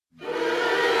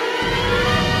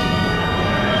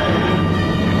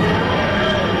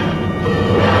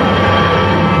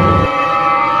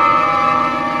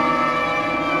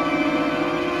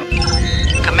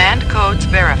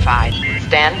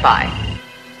stand by.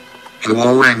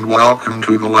 Hello and welcome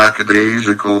to the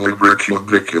Lackadaisical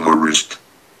Librocubicularist.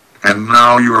 And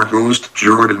now your host,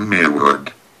 Jordan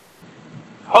Maywood.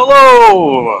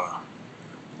 Hello!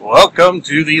 Welcome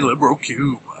to the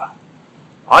Librocube.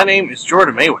 My name is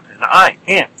Jordan Maywood, and I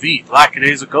am the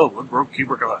Lackadaisical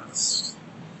Librocubicularist.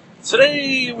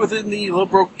 Today, within the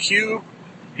Librocube,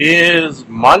 is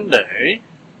Monday,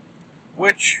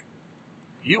 which,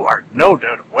 you are no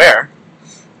doubt aware,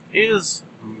 is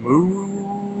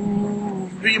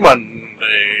Movie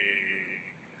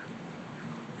Monday.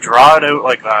 Draw it out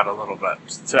like that a little bit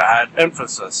to add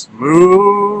emphasis.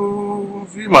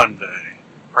 Movie Monday.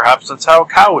 Perhaps that's how a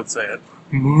cow would say it.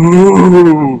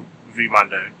 Movie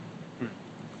Monday.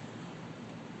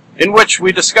 In which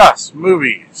we discuss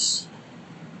movies.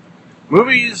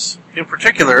 Movies, in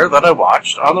particular, that I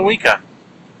watched on the weekend.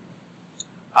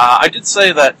 I did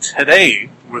say that today,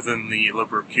 within the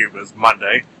Librocube, is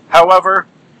Monday. However,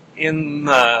 in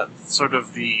sort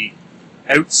of the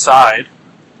outside,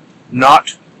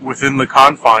 not within the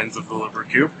confines of the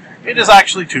Librocube, it is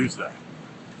actually Tuesday.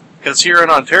 Because here in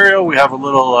Ontario, we have a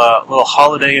little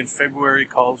holiday in February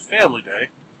called Family Day.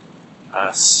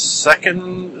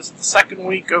 Second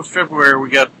week of February, we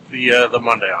get the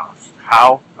Monday off.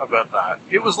 How about that?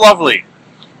 It was lovely.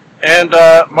 And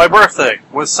my birthday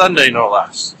was Sunday, no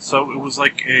less. So it was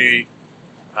like a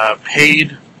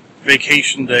paid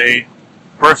vacation day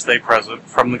birthday present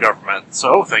from the government.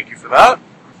 So thank you for that.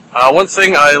 One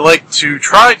thing I like to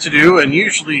try to do, and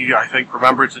usually I think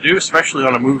remember to do, especially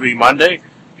on a movie Monday,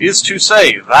 is to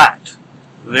say that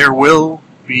there will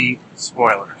be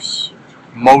spoilers.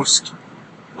 Most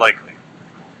likely.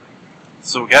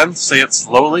 So again, say it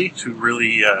slowly to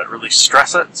really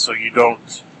stress it, so you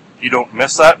don't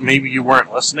miss that. Maybe you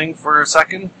weren't listening for a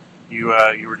second. You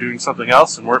were doing something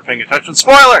else and weren't paying attention.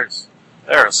 Spoilers!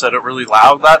 There, I said it really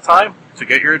loud that time to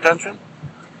get your attention.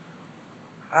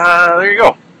 There you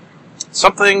go.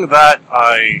 Something that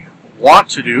I want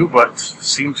to do, but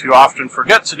seem to often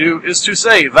forget to do, is to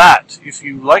say that if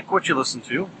you like what you listen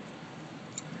to,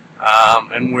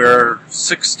 and we're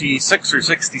 66 or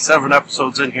 67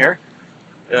 episodes in here,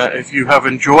 if you have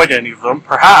enjoyed any of them,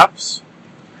 perhaps,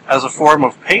 as a form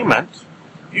of payment,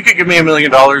 you could give me $1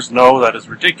 million. No, that is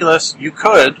ridiculous. You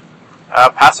could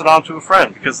pass it on to a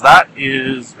friend, because that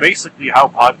is basically how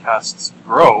podcasts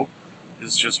grow,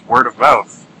 is just word of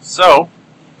mouth. So,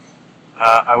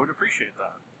 I would appreciate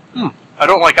that. I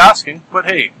don't like asking, but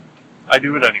hey, I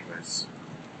do it anyways.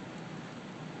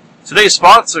 Today's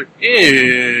sponsor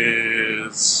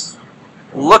is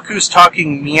Look Who's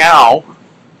Talking Meow,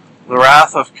 The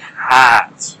Wrath of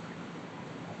Cat.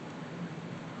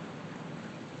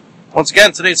 Once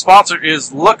again, today's sponsor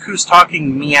is Look Who's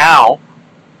Talking Meow,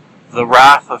 The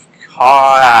Wrath of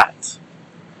Cat.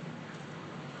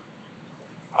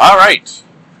 Alright.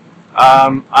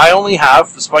 I only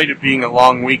have, despite it being a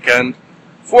long weekend,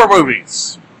 4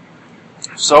 movies.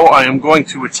 So I am going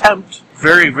to attempt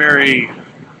very, very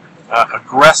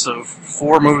aggressive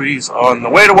 4 movies on the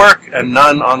way to work and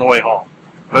none on the way home.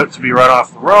 About to be right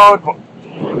off the road.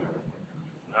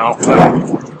 No.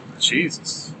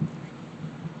 Jesus.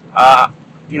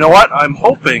 You know what? I'm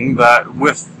hoping that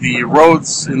with the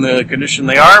roads in the condition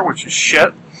they are, which is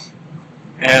shit,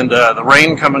 and the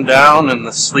rain coming down and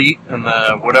the sleet and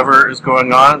the whatever is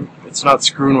going on, it's not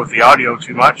screwing with the audio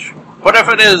too much. But if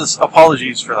it is,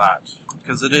 apologies for that,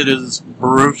 because it is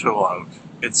brutal out.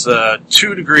 It's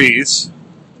 2 degrees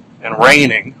and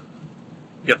raining,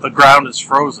 yet the ground is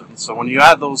frozen. So when you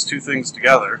add those 2 things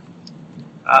together,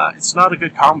 it's not a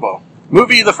good combo.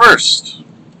 Movie the first.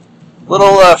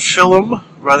 Little film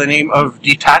by the name of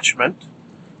Detachment,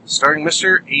 starring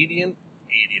Mr. Arian.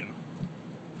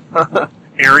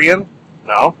 Arian?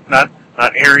 No, not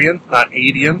Arian, not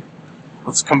Adian.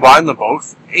 Let's combine them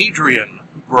both. Adrian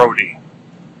Brody.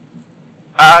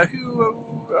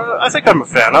 Who I think I'm a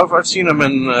fan of. I've seen him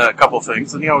in a couple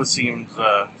things, and he always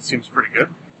seems pretty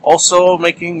good. Also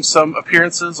making some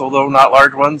appearances, although not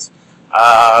large ones,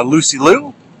 Lucy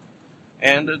Liu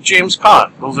and James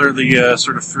Caan. Those are the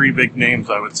sort of 3 big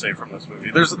names I would say from this movie.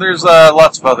 There's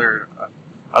lots of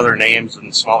other names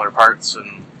and smaller parts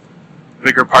and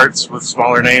bigger parts with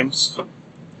smaller names,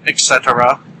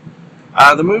 etc.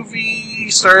 The movie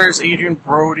stars Adrian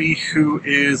Brody, who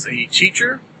is a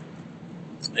teacher,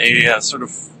 a sort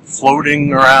of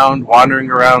floating around,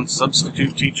 wandering around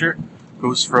substitute teacher,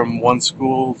 goes from one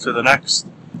school to the next.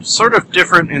 Sort of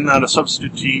different in that a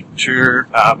substitute teacher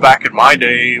back in my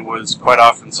day was quite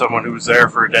often someone who was there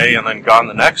for a day and then gone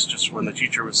the next, just when the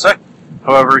teacher was sick.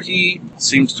 However, he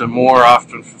seems to more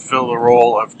often fulfill the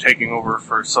role of taking over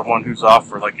for someone who's off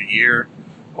for like a year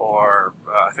or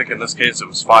I think in this case it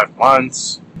was 5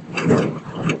 months.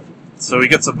 So he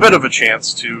gets a bit of a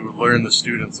chance to learn the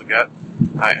students again,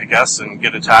 I guess, and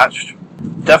get attached.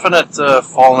 Definite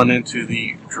falling into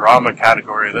the drama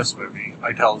category of this movie,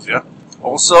 I tells you.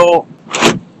 Also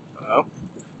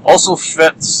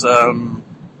fits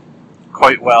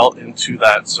quite well into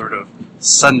that sort of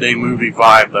Sunday movie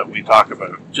vibe that we talk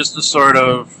about. Just a sort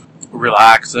of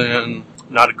relaxing,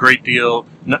 not a great deal,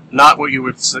 not what you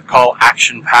would call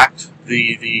action-packed.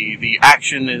 The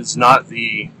action is not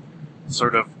the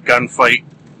sort of gunfight,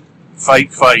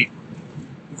 fight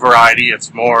variety.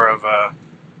 It's more of a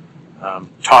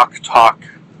talk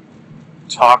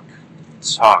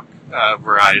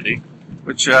variety,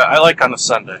 which I like on a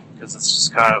Sunday, because it's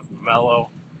just kind of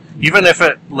mellow. Even if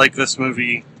it, like this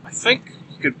movie, I think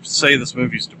you could say this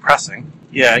movie's depressing.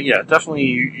 Yeah, definitely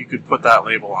you could put that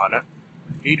label on it.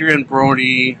 Adrian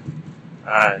Brody,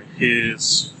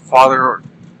 his father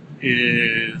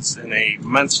is in a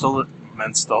mental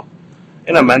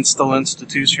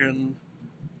institution.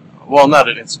 Well, not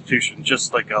an institution,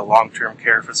 just like a long-term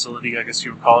care facility, I guess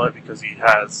you would call it, because he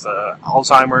has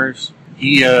Alzheimer's.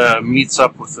 He meets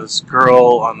up with this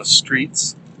girl on the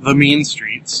streets, the mean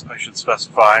streets, I should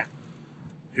specify,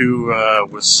 who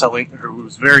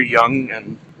was very young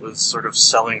and was sort of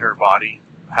selling her body.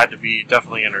 Had to be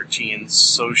definitely in her teens,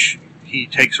 so he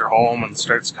takes her home and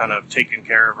starts kind of taking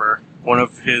care of her. One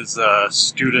of his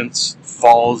students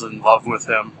falls in love with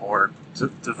him, or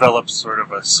develops sort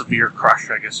of a severe crush,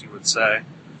 I guess you would say.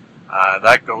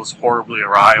 That goes horribly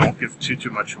awry. I won't give too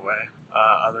much away,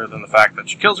 other than the fact that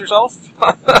she kills herself.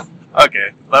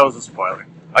 Okay, that was a spoiler.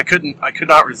 I could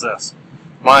not resist.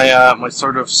 My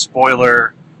sort of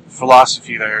spoiler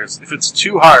philosophy there is, if it's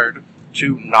too hard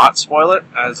to not spoil it,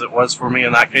 as it was for me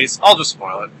in that case, I'll just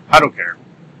spoil it. I don't care.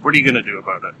 What are you going to do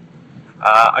about it?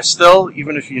 I still,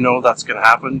 even if you know that's going to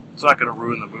happen, it's not going to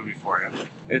ruin the movie for you.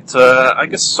 It's, I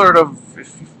guess, sort of,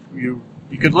 if you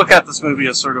could look at this movie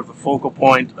as sort of the focal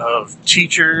point of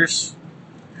teachers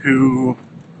who,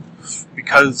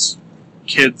 because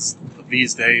kids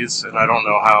these days, and I don't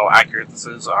know how accurate this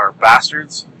is, are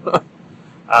bastards,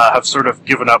 have sort of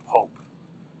given up hope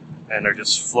and are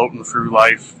just floating through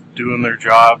life, doing their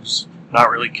jobs, not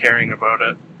really caring about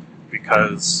it,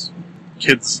 because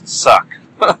kids suck.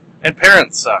 And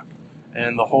parents suck.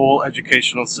 And the whole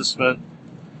educational system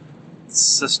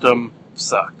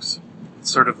sucks. It's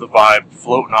sort of the vibe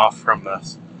floating off from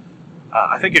this.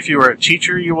 I think if you were a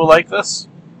teacher, you will like this,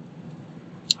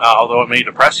 although it may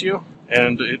depress you.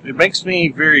 And it makes me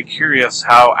very curious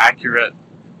how accurate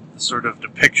the sort of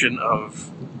depiction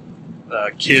of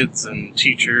kids and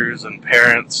teachers and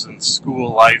parents and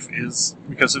school life is.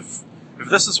 Because if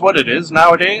this is what it is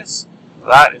nowadays,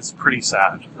 that is pretty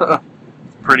sad.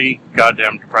 Pretty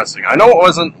goddamn depressing. I know it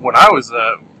wasn't when I was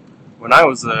a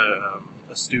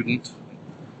student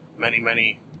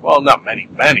many, well, not many,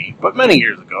 but many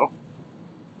years ago.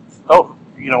 Oh,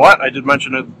 you know what? I did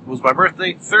mention it was my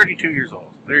birthday. 32 years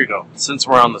old. There you go. Since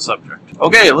we're on the subject.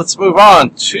 Okay, let's move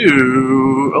on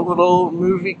to a little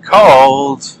movie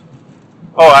called...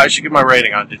 Oh, I should give my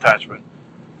rating on Detachment.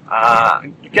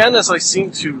 Again, as I seem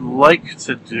to like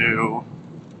to do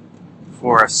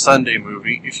for a Sunday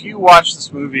movie, if you watch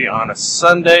this movie on a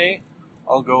Sunday,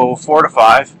 I'll go 4 to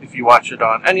 5. If you watch it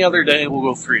on any other day, we'll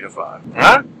go 3 to 5.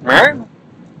 Huh?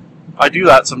 I do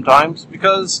that sometimes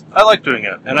because I like doing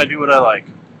it, and I do what I like.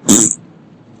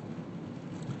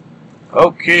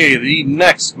 Okay, the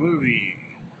next movie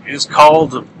is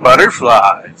called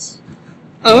Butterflies.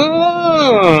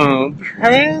 Oh,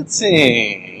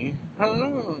 pretty.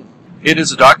 Oh. It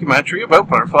is a documentary about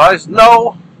butterflies.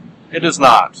 No, it is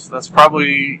not. That's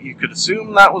probably, you could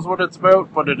assume that was what it's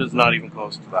about, but it is not even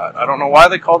close to that. I don't know why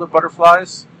they called it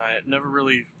Butterflies. It never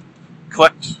really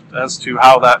clicked as to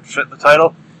how that fit the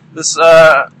title. This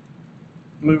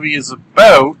movie is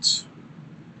about,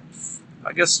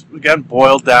 I guess, again,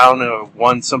 boiled down to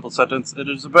one simple sentence, it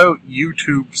is about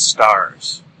YouTube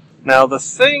stars. Now, the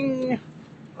thing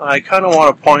I kind of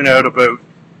want to point out about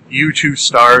YouTube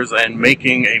stars and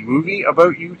making a movie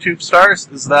about YouTube stars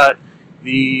is that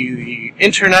the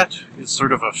internet is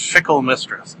sort of a fickle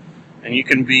mistress, and you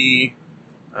can be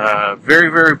very,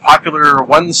 very popular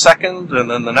 1 second, and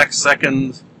then the next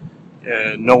second,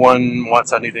 no one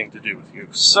wants anything to do with you.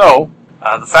 So,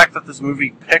 the fact that this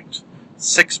movie picked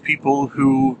 6 people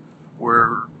who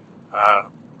were,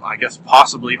 I guess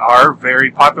possibly are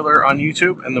very popular on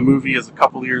YouTube, and the movie is a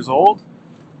couple years old,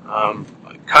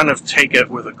 kind of take it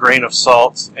with a grain of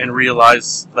salt and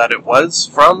realize that it was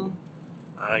from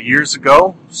years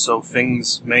ago, so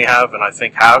things may have, and I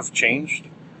think have, changed.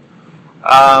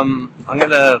 I'm going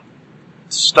to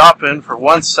stop in for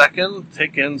 1 second,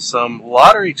 take in some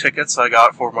lottery tickets I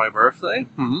got for my birthday.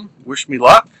 Wish me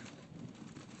luck.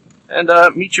 And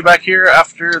meet you back here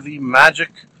after the magic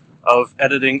of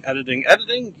editing.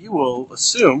 You will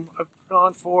assume I've been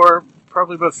on for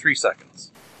probably about 3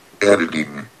 seconds.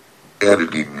 Editing. On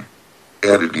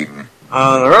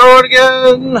the road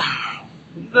again.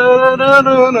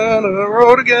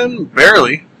 Road again.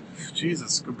 Barely.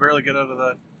 Jesus, could barely get out of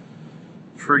that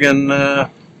friggin'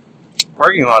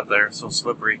 parking lot there. So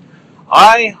slippery.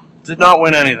 I did not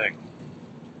win anything.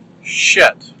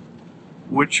 Shit.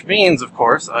 Which means, of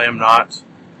course, I am not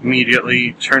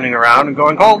immediately turning around and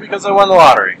going home because I won the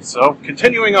lottery. So,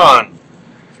 continuing on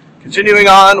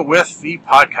with the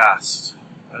podcast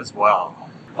as well.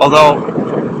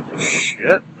 Although,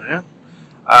 shit, man.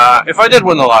 If I did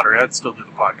win the lottery, I'd still do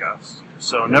the podcast.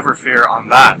 So, never fear on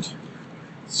that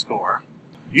score.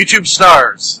 YouTube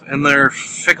stars and their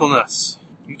fickleness.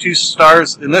 YouTube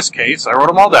stars, in this case, I wrote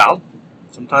them all down.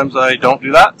 Sometimes I don't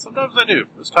do that, sometimes I do.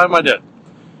 This time I did.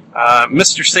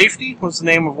 Mr. Safety was the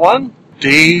name of one.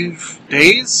 Dave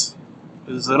Days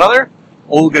is another.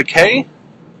 Olga K.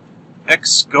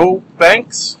 X-Go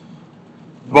Banks.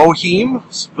 Boheme,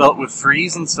 spelt with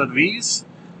 3s instead of E's.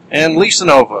 And Lisa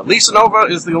Nova. Lisa Nova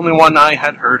is the only one I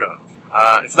had heard of.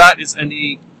 If that is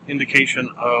any indication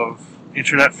of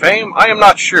internet fame, I am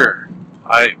not sure.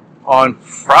 On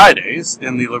Fridays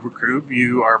in the Librocube,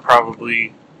 you are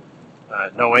probably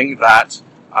knowing that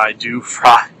I do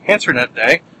Internet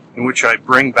Day, in which I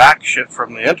bring back shit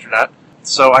from the internet.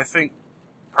 So I think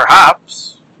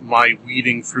perhaps my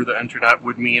weeding through the internet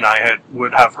would mean I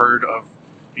would have heard of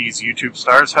these YouTube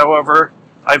stars. However,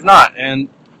 I've not, and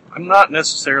I'm not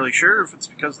necessarily sure if it's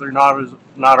because they're not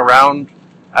around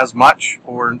as much,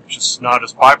 or just not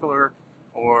as popular,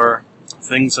 or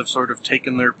things have sort of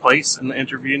taken their place in the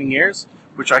intervening years,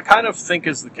 which I kind of think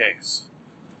is the case.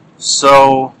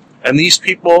 So, and these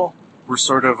people were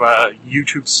sort of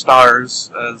YouTube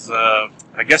stars, as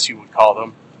I guess you would call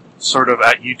them, sort of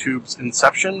at YouTube's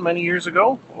inception many years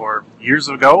ago, or years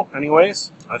ago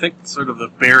anyways. I think sort of the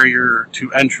barrier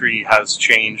to entry has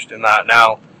changed in that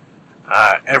now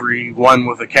everyone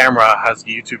with a camera has a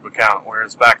YouTube account,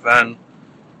 whereas back then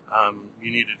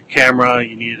you needed a camera,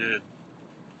 you needed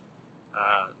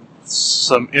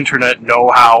some internet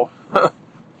know-how,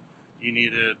 you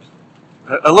needed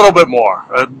a little bit more,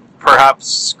 perhaps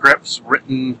scripts,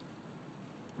 written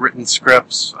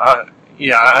scripts. I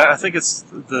think it's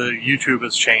the YouTube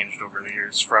has changed over the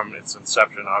years from its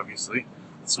inception, obviously.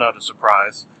 It's not a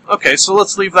surprise. Okay, so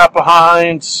let's leave that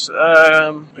behind.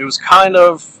 It was kind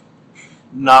of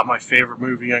not my favorite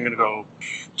movie. I'm going to go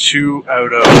 2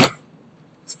 out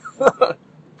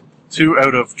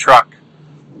of truck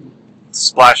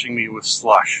splashing me with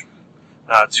slush.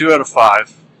 2 out of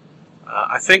 5.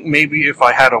 I think maybe if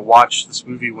I had watched this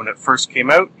movie when it first came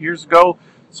out years ago,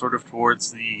 sort of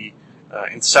towards the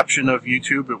inception of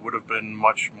YouTube, it would have been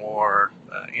much more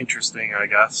interesting, I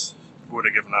guess. Would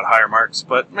have given it higher marks,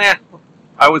 but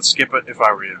I would skip it if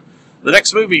I were you. The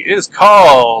next movie is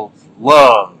called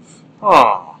Love.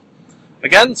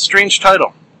 Again, strange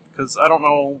title, because I don't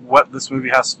know what this movie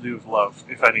has to do with love,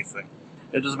 if anything.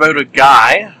 It is about a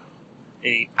guy,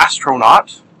 an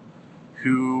astronaut,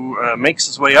 who makes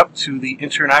his way up to the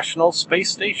International Space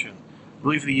Station. I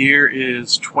believe the year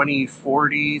is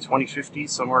 2040, 2050,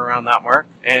 somewhere around that mark.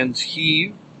 And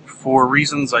he, for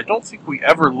reasons I don't think we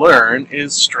ever learn,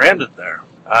 is stranded there.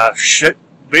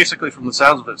 Basically from the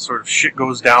sounds of it, sort of shit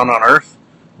goes down on Earth,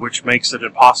 which makes it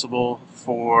impossible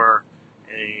for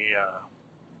a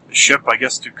ship, I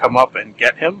guess, to come up and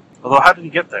get him. Although, how did he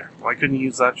get there? Why couldn't he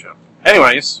use that ship?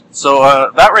 Anyways,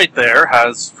 so that right there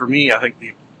has, for me, I think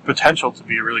the potential to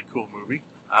be a really cool movie.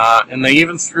 And they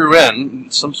even threw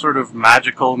in some sort of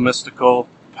magical, mystical,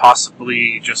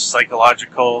 possibly just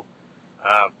psychological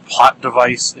plot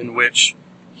device in which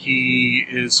he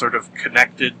is sort of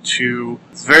connected to,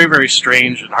 it's very, very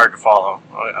strange and hard to follow,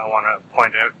 I want to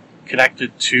point out,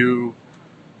 connected to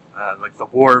like the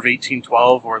War of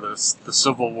 1812 or the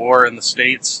Civil War in the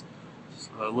States,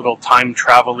 a little time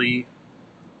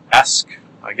travel-y-esque,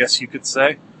 I guess you could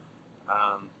say.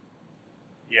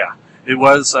 It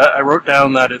was, I wrote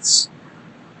down that it's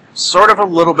sort of a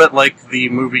little bit like the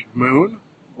movie Moon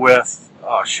with,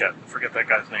 I forget that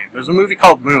guy's name. There's a movie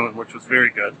called Moon, which was very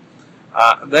good.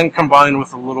 Then combined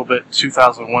with a little bit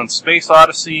 2001 Space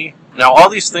Odyssey. Now, all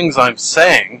these things I'm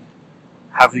saying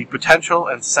have the potential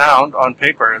and sound on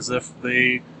paper as if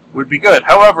they would be good.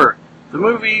 However, the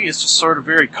movie is just sort of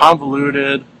very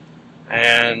convoluted,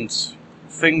 and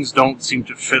things don't seem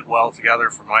to fit well together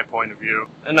from my point of view.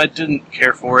 And I didn't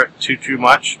care for it too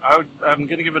much. I'm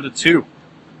going to give it a 2.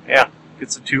 Yeah,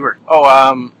 It's a tour.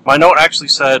 Oh, my note actually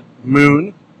said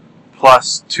Moon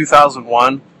plus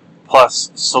 2001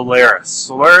 plus Solaris.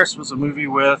 Solaris was a movie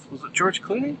with, was it George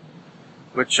Clooney?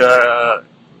 Which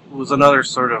was another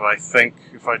sort of, I think,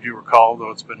 if I do recall, though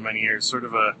it's been many years, sort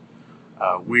of a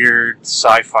weird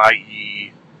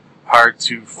sci-fi-y, hard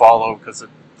to follow because it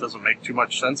doesn't make too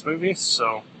much sense movie.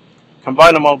 So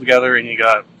combine them all together and you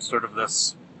got sort of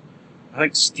this, I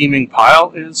think steaming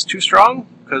pile is too strong,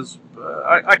 because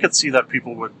I could see that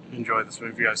people would enjoy this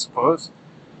movie, I suppose,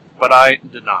 but I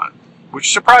did not,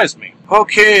 which surprised me.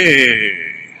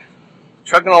 Okay,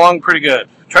 chugging along pretty good.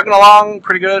 Chugging along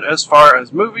pretty good as far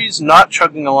as movies, not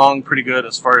chugging along pretty good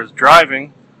as far as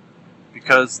driving,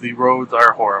 because the roads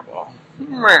are horrible.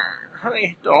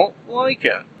 I don't like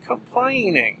it.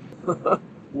 Complaining.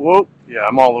 Whoa. Yeah,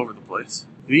 I'm all over the place.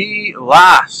 The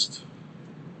last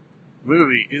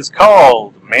movie is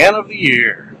called Man of the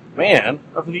Year. Man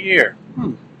of the Year.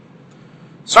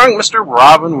 Starring Mr.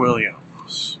 Robin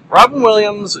Williams. Robin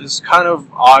Williams is kind of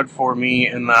odd for me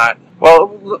in that,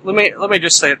 well, let me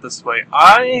just say it this way.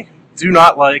 I do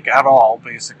not like at all,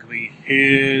 basically,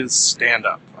 his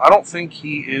stand-up. I don't think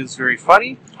he is very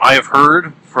funny. I have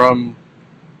heard from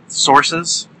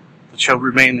sources that shall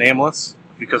remain nameless,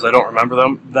 because I don't remember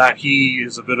them, that he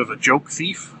is a bit of a joke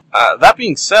thief. That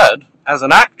being said, as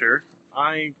an actor,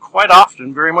 I quite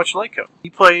often very much like him. He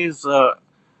plays,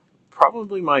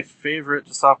 probably my favorite,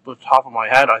 just off the top of my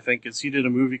head, I think, is he did a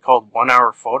movie called 1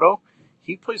 Hour Photo.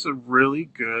 He plays a really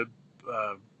good,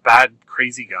 bad,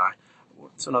 crazy guy.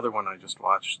 What's another one I just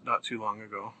watched not too long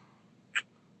ago?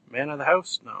 Man of the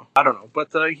House? No. I don't know.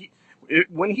 But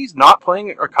when he's not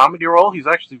playing a comedy role, he's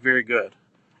actually very good.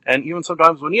 And even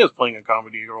sometimes when he is playing a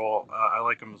comedy role, I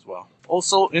like him as well.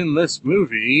 Also in this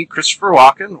movie, Christopher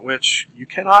Walken, which you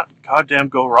cannot goddamn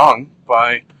go wrong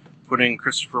by putting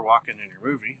Christopher Walken in your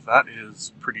movie. That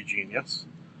is pretty genius.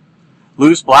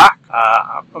 Lewis Black.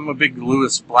 I'm a big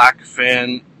Lewis Black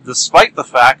fan, despite the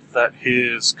fact that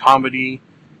his comedy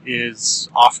is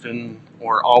often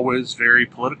or always very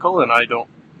political, and I don't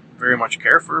very much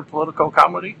care for political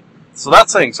comedy. So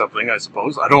that's saying something, I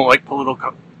suppose. I don't like political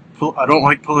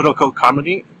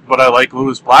comedy, but I like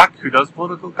Lewis Black, who does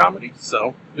political comedy.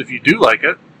 So if you do like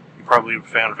it, you're probably a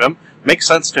fan of him. Makes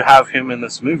sense to have him in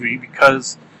this movie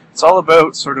because it's all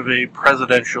about sort of a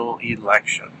presidential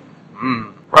election.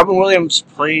 Robin Williams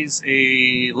plays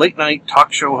a late-night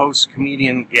talk show host,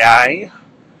 comedian guy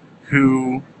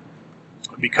who,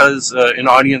 because an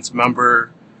audience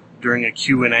member during a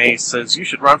Q&A says, you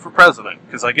should run for president,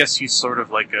 because I guess he's sort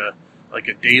of like a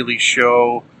Daily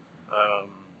Show,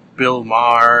 Bill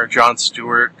Maher, Jon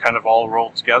Stewart, kind of all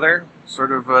rolled together,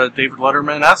 sort of David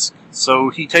Letterman-esque. So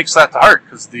he takes that to heart,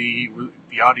 because the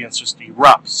audience just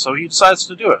erupts. So he decides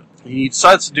to do it. He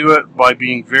decides to do it by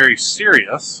being very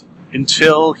serious,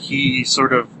 until he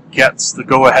sort of gets the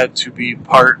go-ahead to be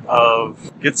part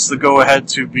of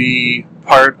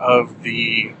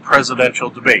the presidential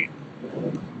debate.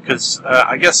 Because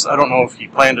I guess, I don't know if he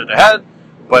planned it ahead,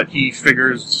 but he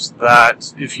figures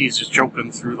that if he's just joking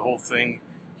through the whole thing,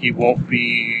 he won't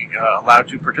be allowed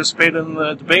to participate in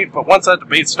the debate. But once that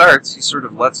debate starts, he sort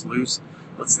of lets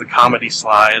the comedy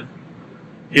slide.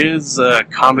 His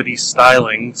comedy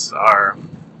stylings are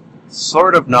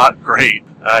sort of not great.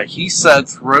 He said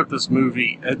throughout this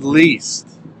movie at least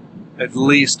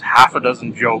half a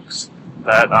dozen jokes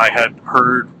that I had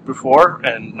heard before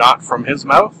and not from his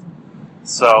mouth.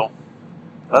 So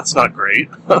that's not great.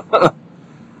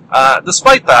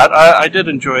 Despite that, I did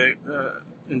enjoy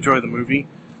the movie.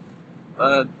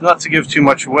 Not to give too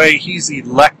much away, he's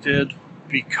elected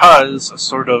because a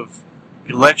sort of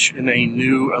glitch in a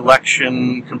new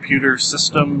election computer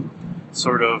system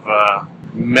sort of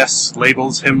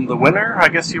mislabels him the winner, I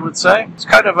guess you would say. It's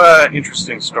kind of an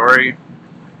interesting story.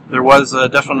 There was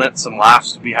definitely some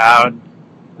laughs to be had,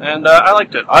 and I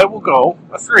liked it. I will go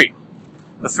a 3.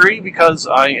 A 3 because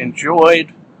I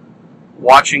enjoyed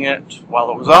watching it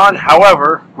while it was on,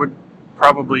 however, would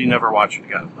probably never watch it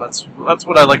again. That's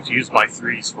what I like to use my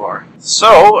 3s for.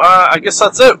 So, I guess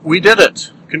that's it. We did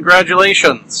it.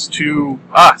 Congratulations to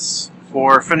us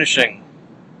for finishing.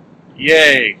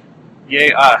 Yay.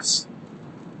 Yay us.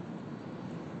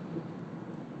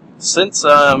 Since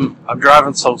I'm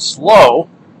driving so slow,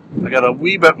 I got a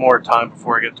wee bit more time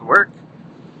before I get to work.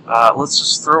 Let's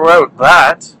just throw out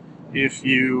that if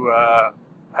you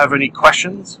have any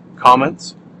questions,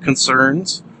 comments,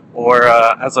 concerns, or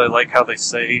as I like how they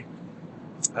say,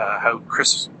 how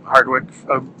Chris Hardwick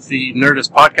of the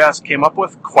Nerdist podcast came up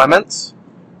with, quements,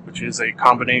 which is a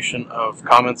combination of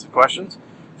comments and questions.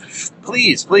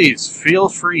 Please feel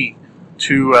free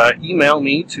to email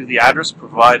me to the address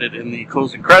provided in the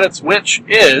closing credits, which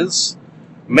is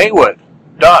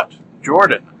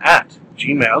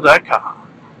maywood.jordan@gmail.com.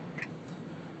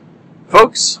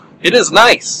 Folks, it is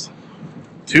nice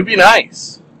to be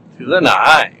nice to the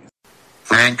nice.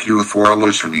 Thank you for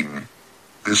listening.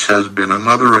 This has been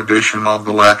another edition of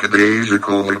the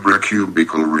Lackadaisical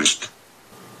Librocubicularist.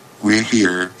 We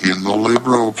here in the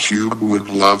Librocube would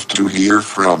love to hear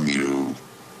from you.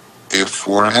 If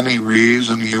for any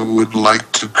reason you would like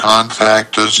to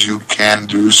contact us, you can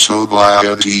do so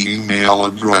via the email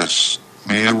address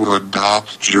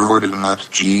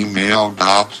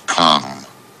maywood.jordan@gmail.com.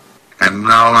 And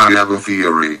now I have a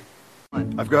theory.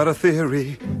 I've got a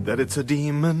theory that it's a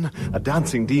demon, a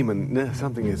dancing demon.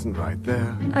 Something isn't right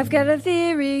there. I've got a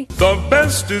theory. The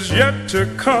best is yet to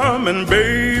come, and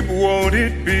babe, won't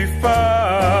it be fine?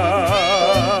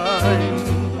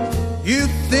 You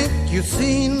think you've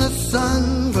seen the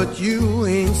sun, but you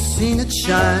ain't seen it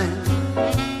shine.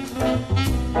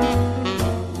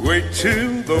 Wait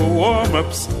till the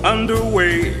warm-up's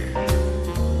underway.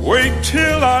 Wait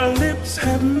till our lips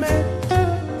have met.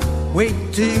 Wait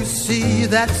till you see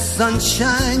that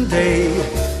sunshine day.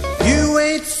 You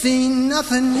ain't seen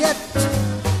nothing yet.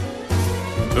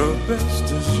 The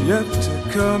best is yet to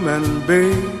come, and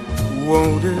babe,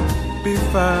 won't it be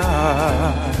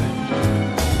fine?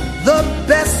 The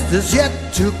best is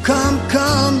yet to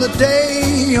come the day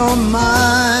you're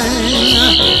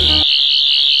mine.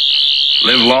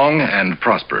 Live long and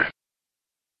prosper.